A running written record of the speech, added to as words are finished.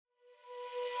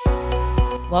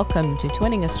Welcome to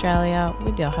Twinning Australia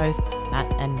with your hosts,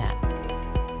 Matt and Nat.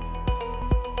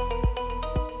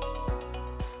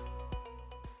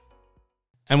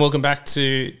 And welcome back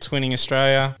to Twinning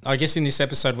Australia. I guess in this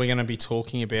episode we're going to be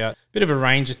talking about a bit of a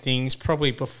range of things,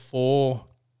 probably before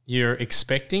you're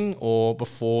expecting or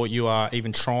before you are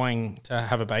even trying to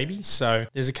have a baby. So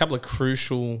there's a couple of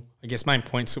crucial, main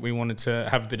points that we wanted to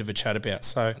have a bit of a chat about.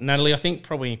 So Natalie, I think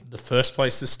probably the first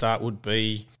place to start would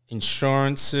be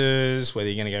insurances, whether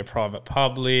you're going to go private,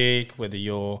 public, whether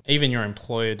even your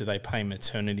employer, do they pay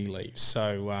maternity leave?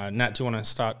 So Nat, do you want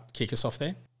to kick us off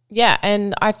there? Yeah,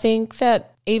 and I think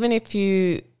that even if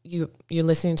you're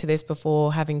listening to this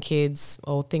before having kids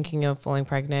or thinking of falling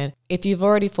pregnant, if you've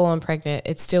already fallen pregnant,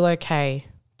 it's still okay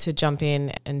to jump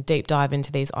in and deep dive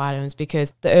into these items,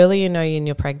 because the earlier you know you're in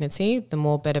your pregnancy, the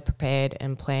more better prepared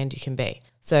and planned you can be.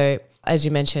 So as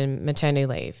you mentioned, maternity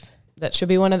leave. That should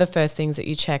be one of the first things that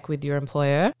you check with your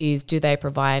employer is, do they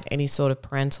provide any sort of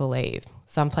parental leave?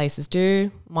 Some places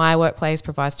do. My workplace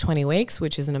provides 20 weeks,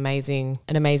 which is an amazing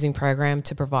program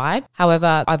to provide.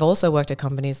 However, I've also worked at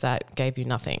companies that gave you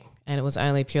nothing, and it was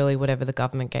only purely whatever the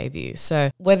government gave you.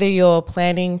 So whether you're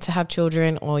planning to have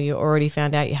children or you already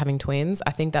found out you're having twins,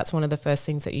 I think that's one of the first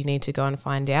things that you need to go and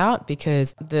find out,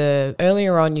 because the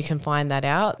earlier on you can find that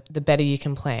out, the better you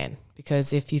can plan.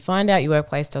 Because if you find out your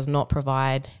workplace does not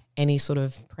provide any sort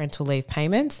of parental leave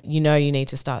payments, you need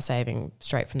to start saving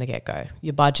straight from the get-go.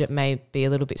 Your budget may be a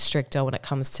little bit stricter when it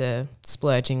comes to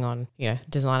splurging on,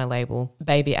 designer label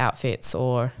baby outfits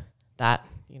or that,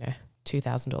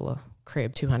 $2,000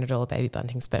 crib, $200 baby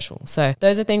bunting special. So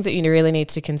those are things that you really need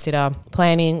to consider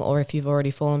planning, or if you've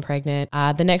already fallen pregnant.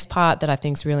 The next part that I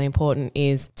think is really important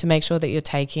is to make sure that you're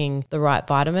taking the right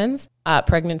vitamins,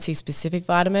 pregnancy-specific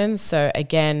vitamins. So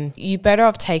again, you're better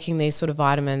off taking these sort of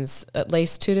vitamins at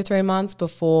least 2 to 3 months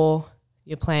before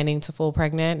you're planning to fall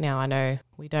pregnant. Now, I know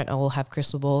we don't all have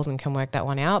crystal balls and can work that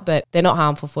one out, but they're not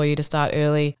harmful for you to start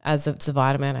early, as it's a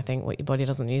vitamin. I think what your body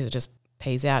doesn't use, it just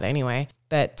pees out anyway.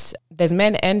 But there's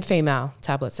men and female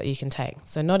tablets that you can take.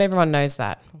 So not everyone knows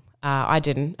that. I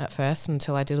didn't at first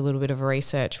until I did a little bit of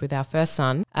research with our first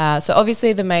son. So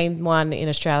obviously the main one in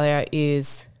Australia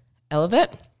is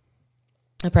Elevit,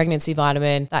 a pregnancy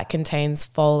vitamin that contains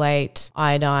folate,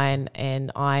 iodine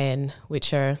and iron,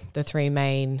 which are the three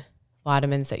main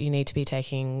vitamins that you need to be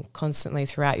taking constantly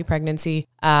throughout your pregnancy.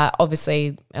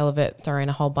 Obviously Elevit throw in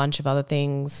a whole bunch of other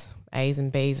things, A's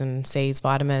and B's and C's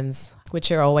vitamins,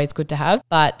 which are always good to have.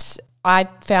 But I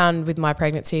found with my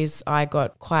pregnancies, I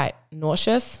got quite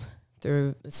nauseous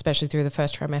especially through the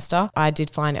first trimester. I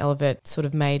did find Elevit sort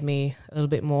of made me a little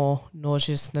bit more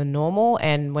nauseous than normal.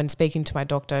 And when speaking to my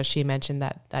doctor, she mentioned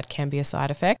that can be a side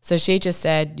effect. So she just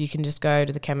said you can just go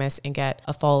to the chemist and get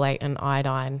a folate and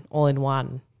iodine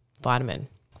all-in-one vitamin.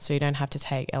 So you don't have to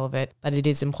take Elevit, but it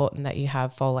is important that you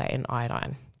have folate and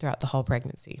iodine throughout the whole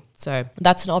pregnancy. So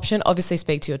that's an option. Obviously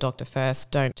speak to your doctor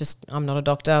first. I'm not a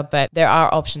doctor, but there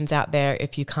are options out there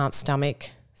if you can't stomach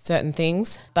certain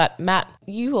things. But Matt,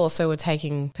 you also were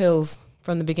taking pills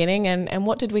from the beginning, and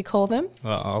what did we call them?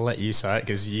 Well, I'll let you say it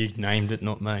because you named it,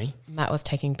 not me. Matt was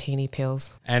taking peony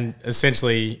pills. And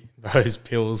essentially those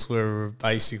pills were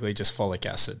basically just folic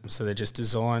acid. So they're just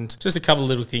designed, just a couple of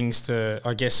little things to,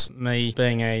 I guess, me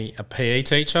being a PE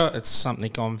teacher, it's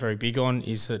something I'm very big on,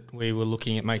 is that we were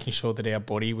looking at making sure that our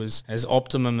body was as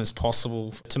optimum as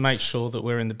possible to make sure that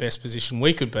we're in the best position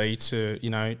we could be to,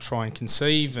 try and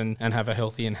conceive and have a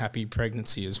healthy and happy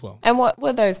pregnancy as well. And what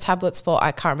were those tablets for?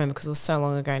 I can't remember because it was so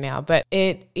long ago now, but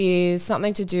it is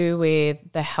something to do with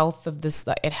the health of this,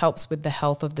 it helps with the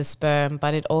health of the sperm,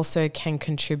 but it also can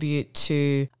contribute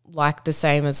to, like, the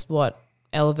same as what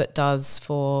Elevit does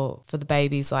for the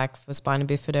babies, like for spina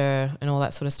bifida and all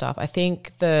that sort of stuff. I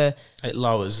think it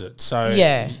lowers it. So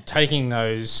yeah, taking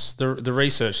those, the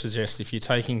research suggests if you're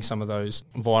taking some of those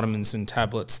vitamins and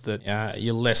tablets that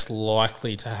you're less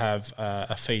likely to have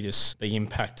a fetus be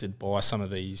impacted by some of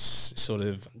these sort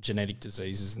of genetic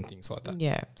diseases and things like that.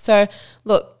 Yeah. So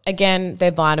look, again,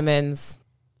 they're vitamins.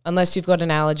 Unless you've got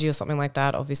an allergy or something like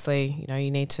that, obviously,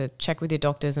 you need to check with your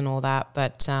doctors and all that.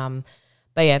 But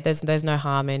yeah, there's no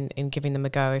harm in giving them a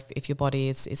go if your body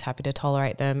is happy to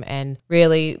tolerate them. And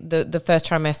really, the first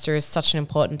trimester is such an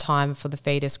important time for the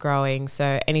fetus growing.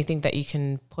 So anything that you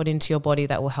can put into your body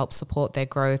that will help support their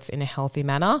growth in a healthy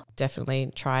manner,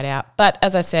 definitely try it out. But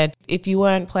as I said, if you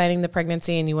weren't planning the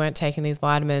pregnancy and you weren't taking these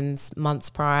vitamins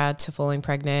months prior to falling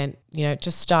pregnant,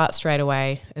 just start straight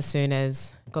away as soon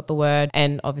as got the word,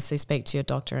 and obviously speak to your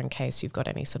doctor in case you've got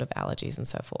any sort of allergies and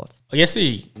so forth. I guess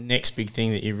the next big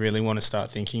thing that you really want to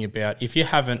start thinking about, if you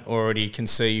haven't already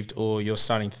conceived or you're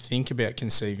starting to think about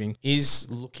conceiving, is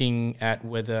looking at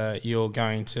whether you're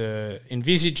going to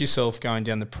envisage yourself going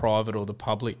down the private or the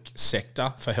public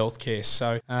sector for healthcare.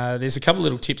 So there's a couple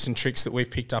little tips and tricks that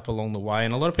we've picked up along the way,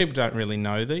 and a lot of people don't really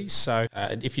know these. So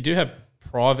if you do have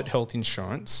private health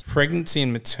insurance, pregnancy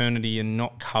and maternity are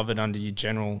not covered under your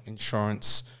general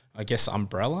insurance, I guess,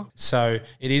 umbrella. So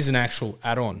it is an actual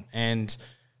add-on, and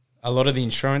a lot of the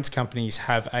insurance companies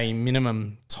have a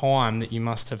minimum time that you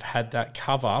must have had that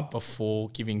cover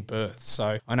before giving birth.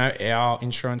 So I know our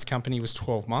insurance company was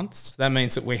 12 months. So that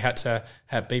means that we had to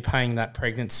be paying that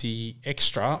pregnancy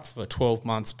extra for 12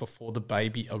 months before the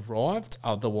baby arrived.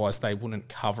 Otherwise, they wouldn't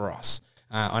cover us.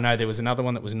 I know there was another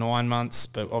one that was 9 months,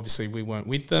 but obviously we weren't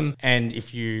with them. And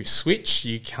if you switch,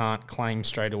 you can't claim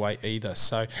straight away either.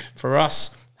 So for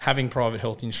us, having private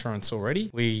health insurance already,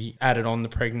 we added on the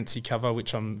pregnancy cover,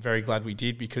 which I'm very glad we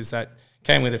did, because that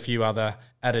came with a few other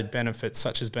added benefits,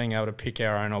 such as being able to pick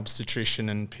our own obstetrician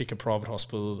and pick a private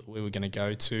hospital that we were going to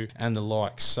go to and the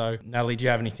likes. So, Natalie, do you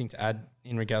have anything to add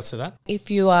in regards to that?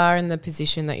 If you are in the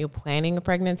position that you're planning a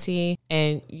pregnancy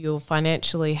and you're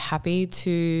financially happy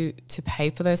to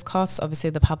pay for those costs, obviously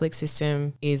the public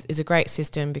system is a great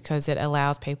system because it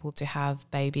allows people to have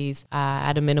babies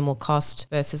at a minimal cost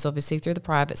versus obviously through the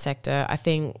private sector. I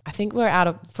think we're out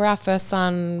of, for our first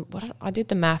son, I did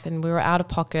the math and we were out of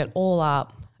pocket all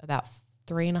up about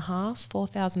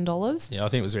 $3,500-$4,000. Yeah, I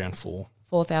think it was around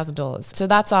 $4,000. So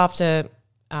that's after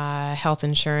health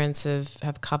insurance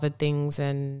have covered things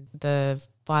and the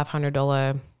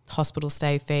 $500 hospital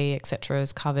stay fee, etc.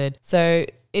 is covered. So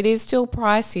it is still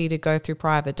pricey to go through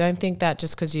private. Don't think that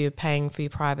just because you're paying for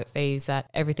your private fees that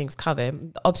everything's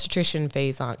covered. The obstetrician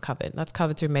fees aren't covered. That's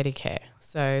covered through Medicare.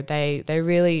 So they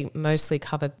really mostly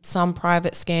cover some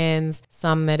private scans,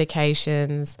 some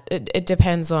medications. It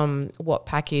depends on what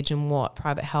package and what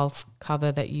private health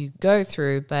cover that you go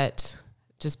through, but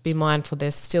just be mindful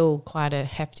there's still quite a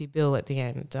hefty bill at the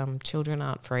end. Children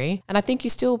aren't free. And I think you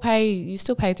still pay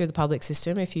through the public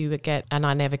system if you get, and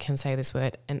I never can say this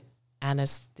word, an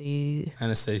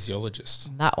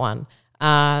anesthesiologist. That one.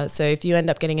 So if you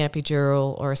end up getting an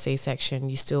epidural or a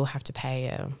C-section, you still have to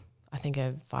pay I think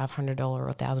a $500 or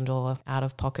 $1,000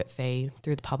 out-of-pocket fee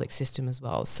through the public system as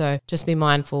well. So just be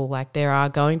mindful, like there are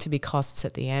going to be costs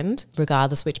at the end,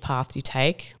 regardless which path you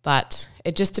take. But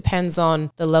it just depends on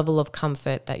the level of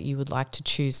comfort that you would like to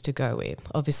choose to go with.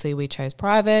 Obviously, we chose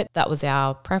private. That was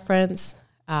our preference.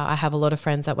 I have a lot of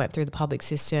friends that went through the public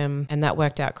system and that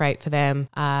worked out great for them.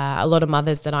 A lot of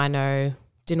mothers that I know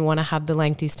didn't want to have the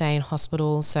lengthy stay in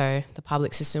hospital, so the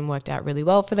public system worked out really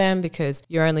well for them because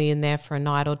you're only in there for a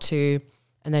night or two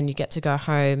and then you get to go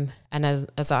home. And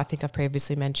as I think I've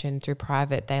previously mentioned, through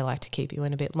private, they like to keep you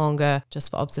in a bit longer just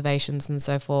for observations and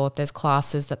so forth. There's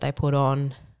classes that they put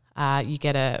on. You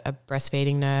get a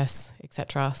breastfeeding nurse,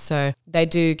 etc. So they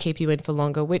do keep you in for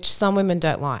longer, which some women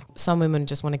don't like. Some women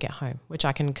just want to get home, which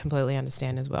I can completely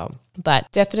understand as well.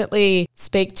 But definitely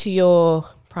speak to your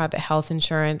private health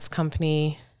insurance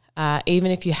company.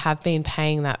 Even if you have been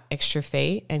paying that extra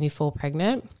fee and you fall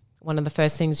pregnant, one of the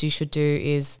first things you should do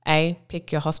is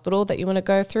pick your hospital that you want to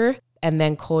go through and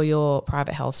then call your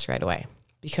private health straight away,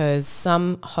 because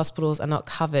some hospitals are not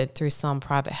covered through some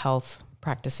private health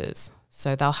practices.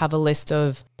 So they'll have a list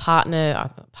of partnered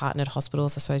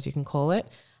hospitals, I suppose you can call it,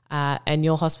 and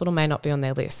your hospital may not be on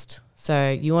their list. So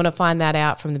you want to find that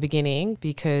out from the beginning,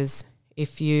 because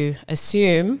if you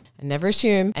assume and never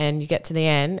assume and you get to the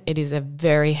end, it is a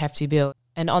very hefty bill.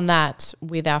 And on that,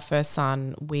 with our first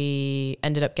son, we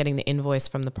ended up getting the invoice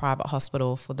from the private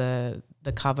hospital for the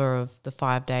cover of the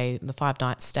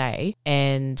 5-night stay,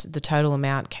 and the total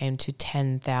amount came to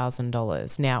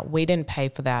 $10,000. Now, we didn't pay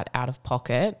for that out of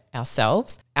pocket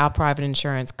ourselves. Our private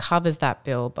insurance covers that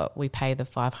bill, but we pay the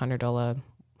 $500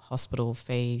 hospital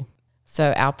fee.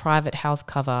 So our private health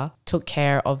cover took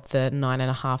care of the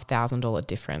 $9,500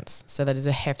 difference. So that is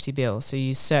a hefty bill. So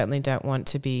you certainly don't want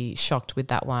to be shocked with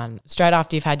that one. Straight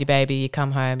after you've had your baby, you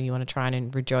come home, you want to try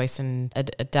and rejoice and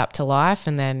adapt to life,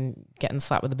 and then getting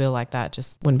slapped with a bill like that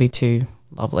just wouldn't be too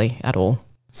lovely at all.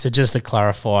 So just to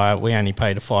clarify, we only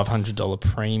paid a $500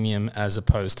 premium as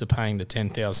opposed to paying the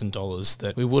 $10,000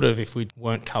 that we would have if we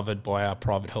weren't covered by our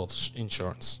private health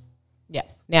insurance. Yeah.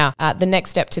 Now, the next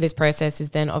step to this process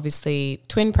is then obviously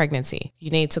twin pregnancy. You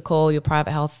need to call your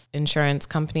private health insurance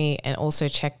company and also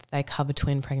check that they cover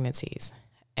twin pregnancies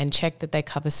and check that they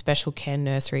cover special care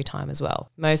nursery time as well.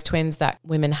 Most twins that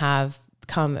women have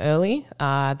come early.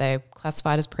 They're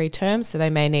classified as preterm, so they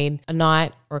may need a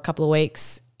night or a couple of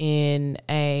weeks in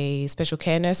a special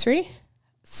care nursery,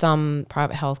 some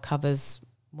private health covers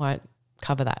won't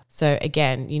cover that. So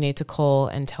again, you need to call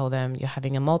and tell them you're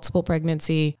having a multiple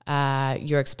pregnancy,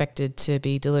 you're expected to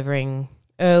be delivering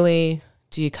early,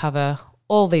 do you cover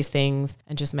all these things,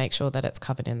 and just make sure that it's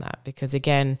covered in that, because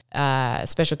again, a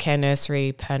special care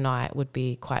nursery per night would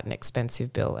be quite an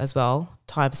expensive bill as well,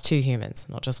 times 2 humans,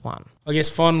 not just one. I guess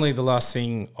finally, the last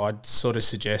thing I'd sort of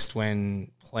suggest when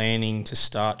planning to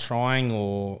start trying,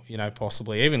 or, you know,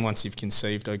 possibly even once you've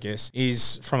conceived, I guess,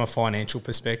 is from a financial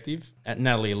perspective.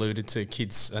 Natalie alluded to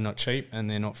kids are not cheap and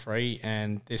they're not free,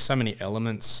 and there's so many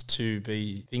elements to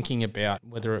be thinking about,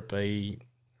 whether it be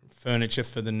furniture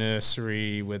for the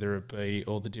nursery, whether it be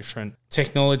all the different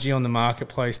technology on the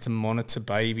marketplace to monitor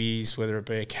babies, whether it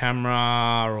be a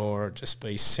camera or just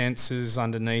be sensors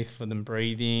underneath for them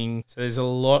breathing. So there's a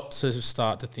lot to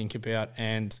start to think about,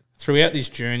 and throughout this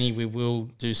journey we will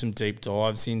do some deep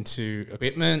dives into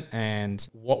equipment and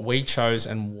what we chose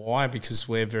and why, because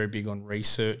we're very big on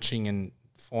researching and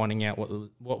finding out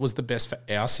what was the best for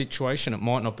our situation. It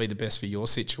might not be the best for your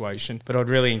situation, but I'd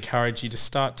really encourage you to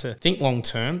start to think long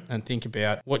term and think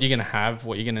about what you're going to have,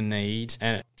 what you're going to need.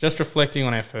 And just reflecting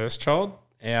on our first child,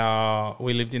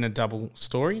 we lived in a double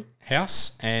story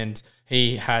house, and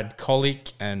he had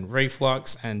colic and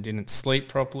reflux and didn't sleep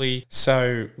properly.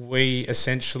 So we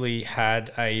essentially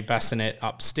had a bassinet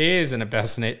upstairs and a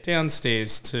bassinet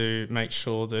downstairs to make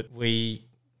sure that we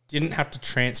didn't have to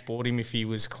transport him if he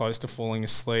was close to falling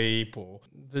asleep, or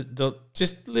the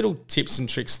just little tips and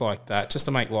tricks like that, just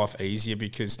to make life easier,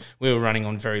 because we were running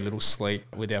on very little sleep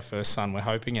with our first son. We're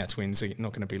hoping our twins are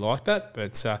not going to be like that,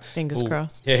 but fingers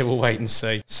crossed. Yeah, we'll wait and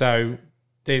see. So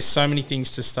there's so many things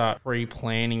to start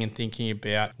pre-planning and thinking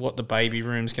about what the baby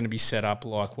room's going to be set up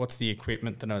like, what's the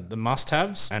equipment that are the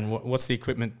must-haves, and what's the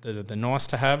equipment that are the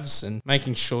nice-to-haves, and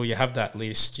making sure you have that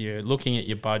list. You're looking at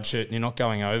your budget and you're not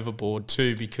going overboard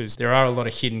too, because there are a lot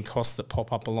of hidden costs that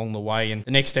pop up along the way. And the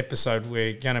next episode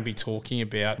we're going to be talking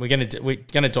about, we're going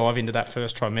to dive into that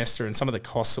first trimester and some of the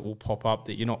costs that will pop up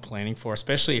that you're not planning for,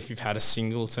 especially if you've had a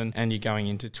singleton and you're going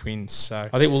into twins. So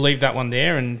I think we'll leave that one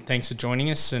there, and thanks for joining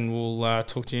us, and we'll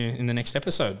talk to you in the next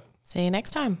episode. See you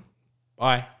next time.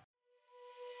 Bye.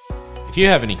 If you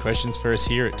have any questions for us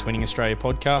here at Twinning Australia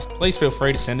Podcast, please feel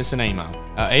free to send us an email.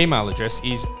 Our email address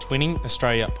is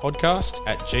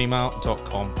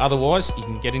twinningaustraliapodcast@gmail.com. Otherwise, you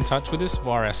can get in touch with us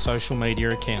via our social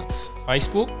media accounts: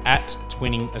 Facebook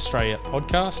 @Twinning Australia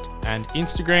Podcast and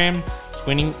Instagram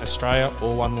Twinning Australia,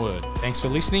 all one word. Thanks for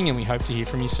listening, and we hope to hear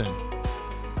from you soon.